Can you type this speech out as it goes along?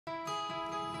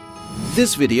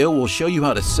This video will show you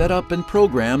how to set up and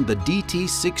program the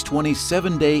DT620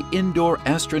 7-day indoor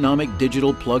Astronomic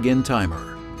digital plug-in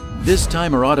timer. This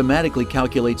timer automatically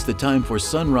calculates the time for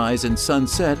sunrise and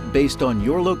sunset based on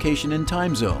your location and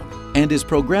time zone and is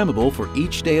programmable for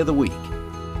each day of the week.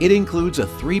 It includes a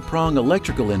 3-prong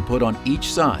electrical input on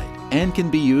each side and can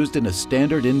be used in a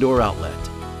standard indoor outlet.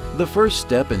 The first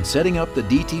step in setting up the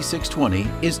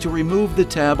DT620 is to remove the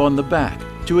tab on the back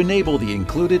to enable the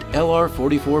included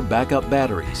LR44 backup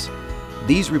batteries.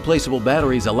 These replaceable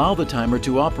batteries allow the timer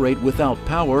to operate without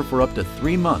power for up to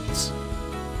 3 months.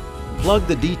 Plug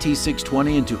the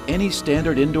DT620 into any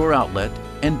standard indoor outlet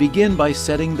and begin by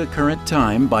setting the current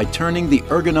time by turning the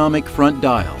ergonomic front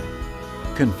dial.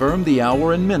 Confirm the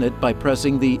hour and minute by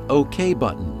pressing the OK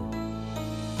button.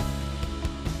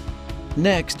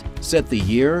 Next, set the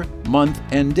year, month,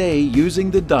 and day using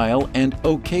the dial and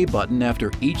OK button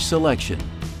after each selection.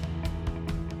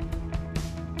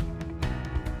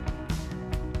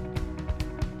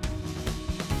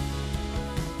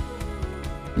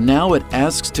 Now it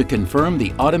asks to confirm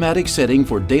the automatic setting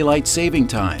for daylight saving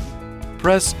time.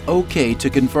 Press OK to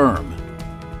confirm.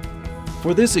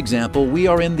 For this example, we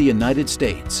are in the United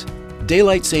States.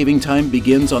 Daylight saving time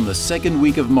begins on the 2nd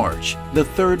week of March, the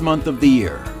 3rd month of the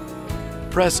year.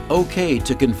 Press OK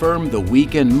to confirm the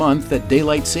week and month that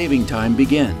daylight saving time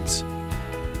begins.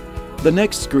 The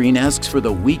next screen asks for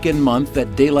the week and month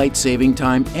that daylight saving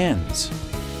time ends.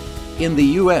 In the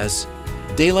US,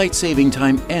 daylight saving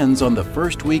time ends on the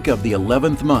 1st week of the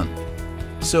 11th month.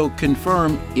 So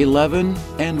confirm 11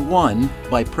 and 1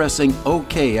 by pressing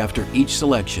OK after each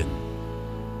selection.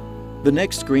 The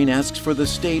next screen asks for the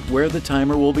state where the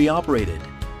timer will be operated.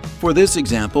 For this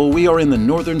example, we are in the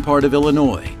northern part of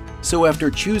Illinois. So after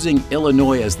choosing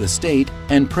Illinois as the state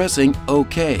and pressing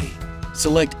OK,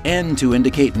 select N to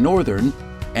indicate northern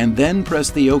and then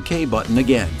press the OK button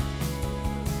again.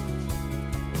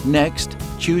 Next,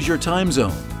 choose your time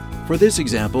zone. For this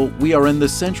example, we are in the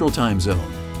Central Time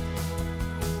Zone.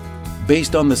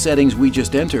 Based on the settings we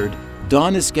just entered,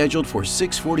 dawn is scheduled for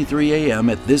 6:43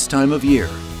 a.m. at this time of year,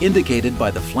 indicated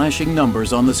by the flashing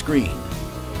numbers on the screen.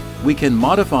 We can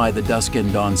modify the dusk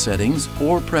and dawn settings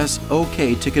or press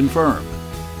OK to confirm.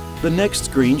 The next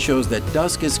screen shows that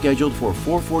dusk is scheduled for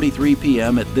 4:43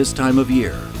 p.m. at this time of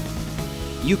year.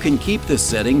 You can keep this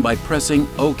setting by pressing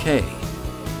OK.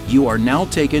 You are now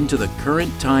taken to the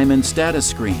current time and status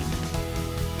screen.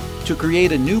 To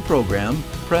create a new program,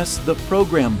 press the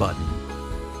Program button.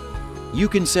 You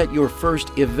can set your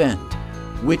first event,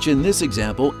 which in this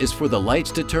example is for the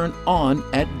lights to turn on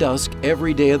at dusk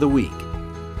every day of the week.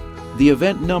 The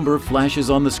event number flashes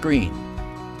on the screen.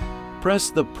 Press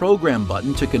the Program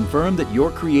button to confirm that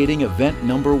you're creating event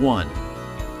number 1.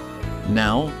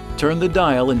 Now, turn the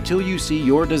dial until you see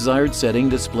your desired setting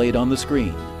displayed on the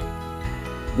screen.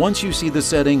 Once you see the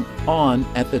setting On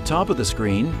at the top of the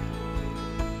screen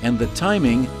and the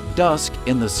timing Dusk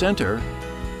in the center,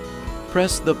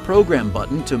 press the Program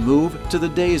button to move to the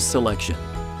Days selection.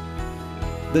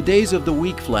 The days of the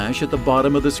week flash at the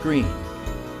bottom of the screen.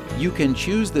 You can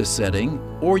choose this setting,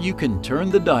 or you can turn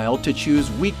the dial to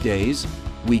choose weekdays,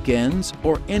 weekends,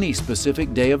 or any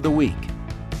specific day of the week.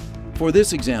 For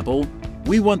this example,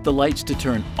 we want the lights to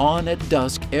turn on at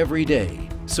dusk every day,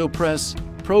 so press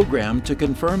Program to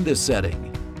confirm this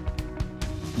setting.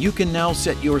 You can now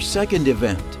set your second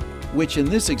event, which in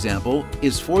this example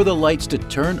is for the lights to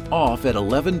turn off at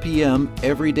 11 p.m.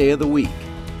 every day of the week.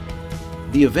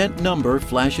 The event number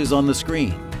flashes on the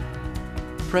screen.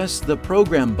 Press the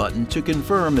Program button to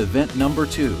confirm event number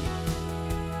 2.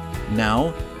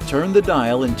 Now, turn the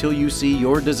dial until you see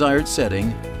your desired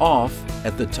setting Off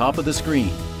at the top of the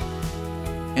screen,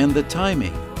 and the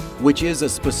timing, which is a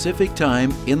specific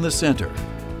time in the center.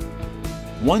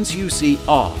 Once you see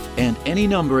Off and any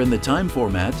number in the time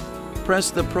format,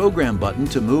 press the Program button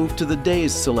to move to the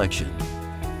Days selection.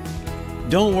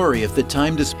 Don't worry if the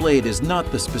time displayed is not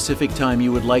the specific time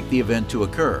you would like the event to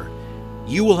occur.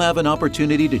 You will have an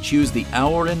opportunity to choose the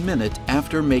hour and minute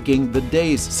after making the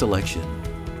Days selection.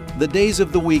 The days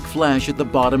of the week flash at the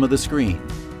bottom of the screen.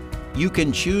 You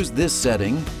can choose this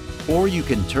setting, or you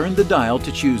can turn the dial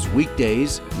to choose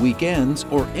weekdays, weekends,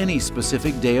 or any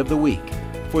specific day of the week.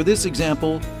 For this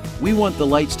example, we want the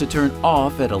lights to turn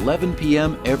off at 11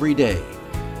 p.m. every day.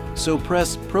 So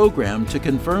press Program to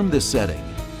confirm this setting.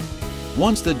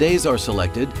 Once the days are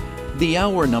selected, the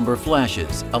hour number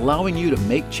flashes, allowing you to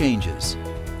make changes.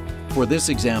 For this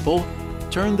example,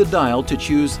 turn the dial to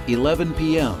choose 11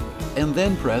 p.m. and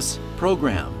then press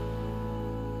Program.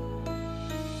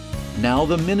 Now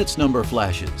the minutes number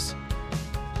flashes.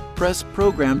 Press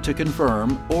Program to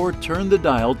confirm or turn the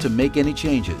dial to make any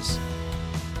changes.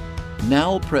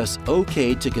 Now press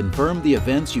OK to confirm the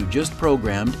events you just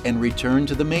programmed and return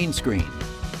to the main screen.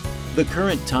 The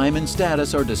current time and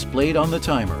status are displayed on the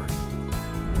timer.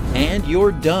 And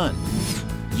you're done!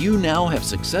 You now have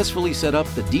successfully set up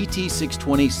the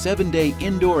DT620 7-day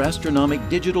indoor Astronomic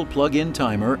digital plug-in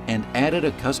timer and added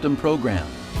a custom program.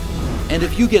 And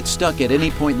if you get stuck at any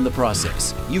point in the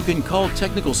process, you can call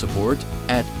technical support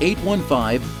at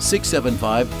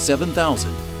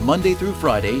 815-675-7000 Monday through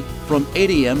Friday from 8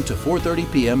 a.m. to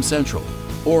 4:30 p.m. Central,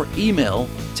 or email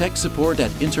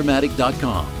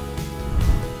techsupport@intermatic.com.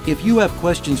 If you have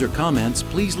questions or comments,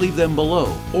 please leave them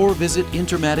below or visit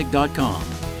intermatic.com.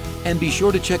 And be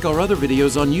sure to check our other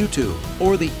videos on YouTube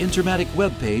or the Intermatic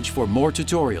webpage for more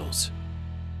tutorials.